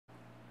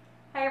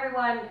Hi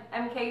everyone,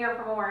 MK here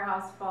from A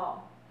Warehouse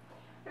Full.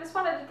 I just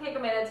wanted to take a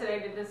minute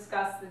today to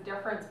discuss the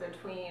difference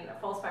between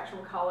full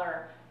spectrum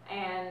color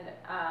and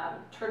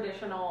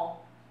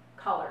traditional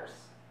colors.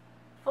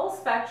 Full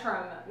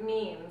spectrum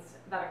means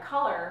that a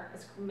color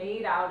is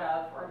made out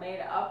of or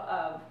made up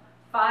of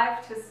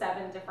 5 to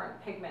 7 different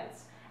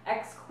pigments,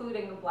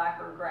 excluding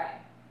black or gray.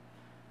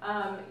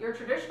 Your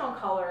traditional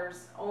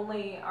colors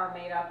only are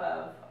made up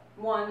of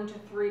 1 to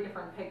 3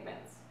 different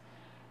pigments.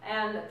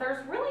 And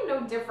there's really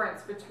no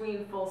difference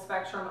between full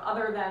spectrum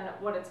other than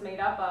what it's made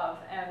up of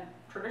and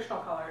traditional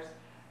colors.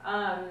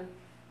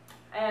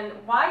 And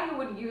why you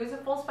would use a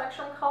full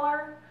spectrum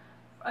color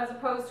as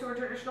opposed to a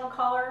traditional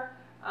color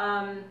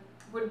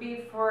would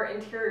be for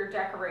interior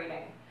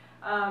decorating.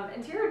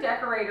 Interior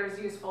decorators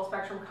use full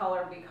spectrum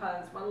color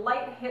because when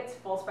light hits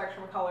full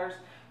spectrum colors,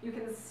 you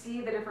can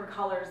see the different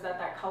colors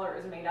that color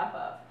is made up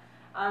of.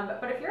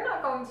 But if you're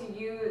not going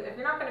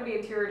to be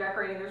interior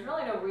decorating, there's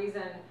really no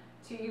reason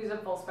to use a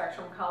full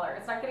spectrum color.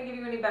 It's not going to give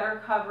you any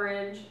better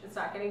coverage. It's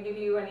not going to give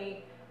you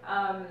any,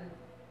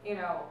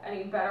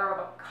 any better of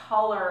a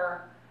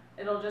color.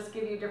 It'll just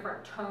give you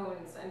different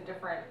tones and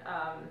different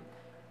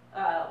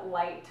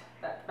light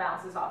that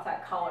bounces off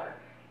that color.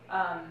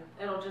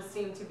 It'll just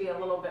seem to be a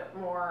little bit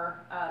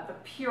more the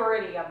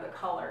purity of the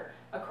color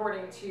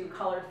according to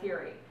color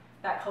theory.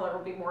 That color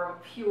will be more of a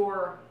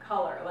pure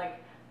color,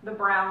 like the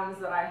browns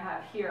that I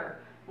have here.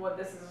 Well,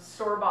 this is a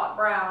store-bought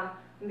brown.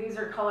 These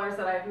are colors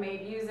that I've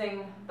made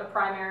using the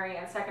primary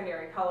and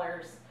secondary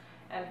colors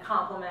and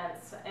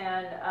complements,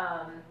 and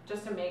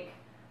just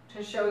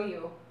to show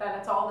you that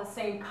it's all the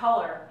same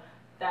color,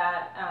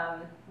 that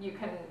you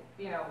can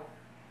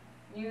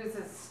use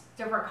as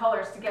different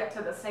colors to get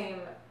to the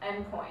same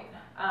endpoint.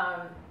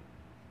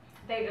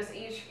 They just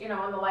each,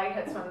 when the light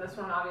hits one, this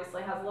one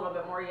obviously has a little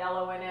bit more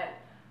yellow in it,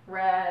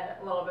 red,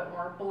 a little bit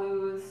more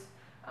blues,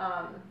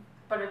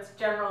 but it's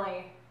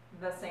generally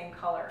the same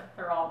color.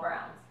 They're all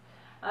browns.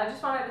 I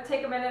just wanted to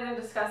take a minute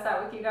and discuss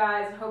that with you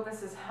guys. I hope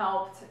this has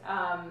helped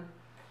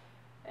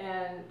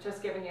and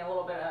just giving you a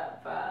little bit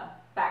of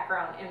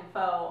background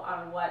info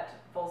on what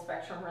full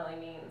spectrum really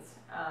means.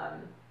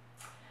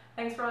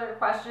 Thanks for all your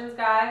questions,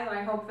 guys, and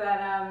I hope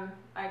that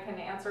I can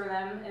answer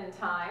them in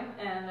time.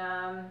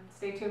 And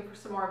stay tuned for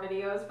some more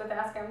videos with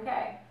Ask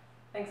MK.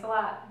 Thanks a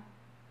lot.